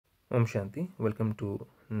Om Shanti. Welcome to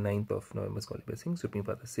 9th of November's Holy Blessing. Supreme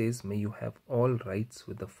Father says, may you have all rights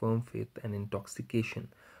with the firm faith and intoxication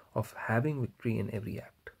of having victory in every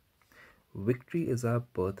act. Victory is our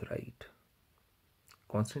birthright.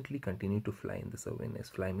 Constantly continue to fly in this awareness.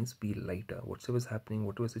 Fly means be lighter. Whatever is happening,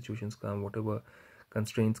 whatever situations come, whatever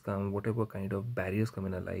constraints come, whatever kind of barriers come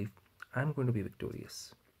in our life, I'm going to be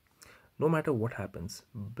victorious. No matter what happens,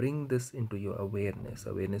 bring this into your awareness.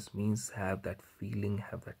 Awareness means have that feeling,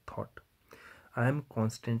 have that thought. I am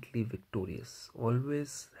constantly victorious.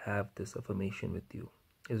 Always have this affirmation with you.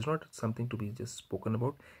 It's not something to be just spoken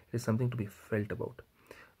about, it is something to be felt about.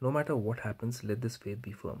 No matter what happens, let this faith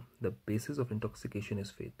be firm. The basis of intoxication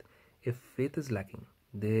is faith. If faith is lacking,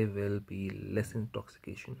 there will be less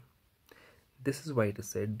intoxication. This is why it is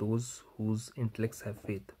said, those whose intellects have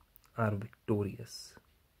faith are victorious.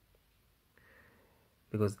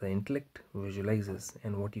 Because the intellect visualizes,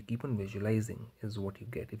 and what you keep on visualizing is what you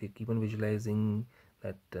get. If you keep on visualizing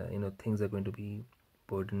that things are going to be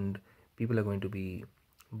burdened, people are going to be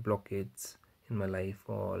blockades in my life,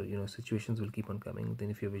 or situations will keep on coming, then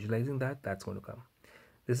if you're visualizing that, that's going to come.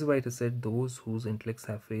 This is why it is said, those whose intellects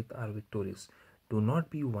have faith are victorious. Do not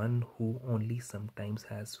be one who only sometimes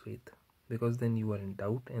has faith, because then you are in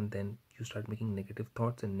doubt, and then you start making negative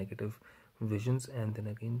thoughts and negative visions, and then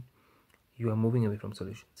again you are moving away from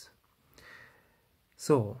solutions.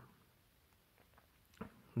 So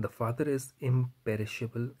the Father is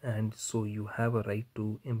imperishable, and so you have a right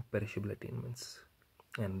to imperishable attainments.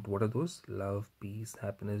 And what are those? Love, peace,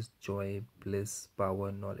 happiness, joy, bliss,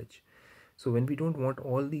 power, knowledge. So when we don't want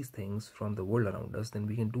all these things from the world around us, then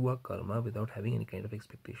we can do our karma without having any kind of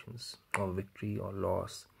expectations of victory or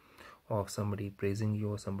loss, of somebody praising you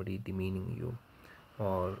or somebody demeaning you,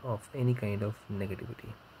 or of any kind of negativity.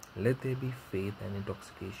 Let there be faith and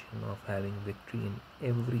intoxication of having victory in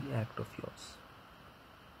every act of yours.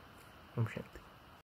 Om Shanti.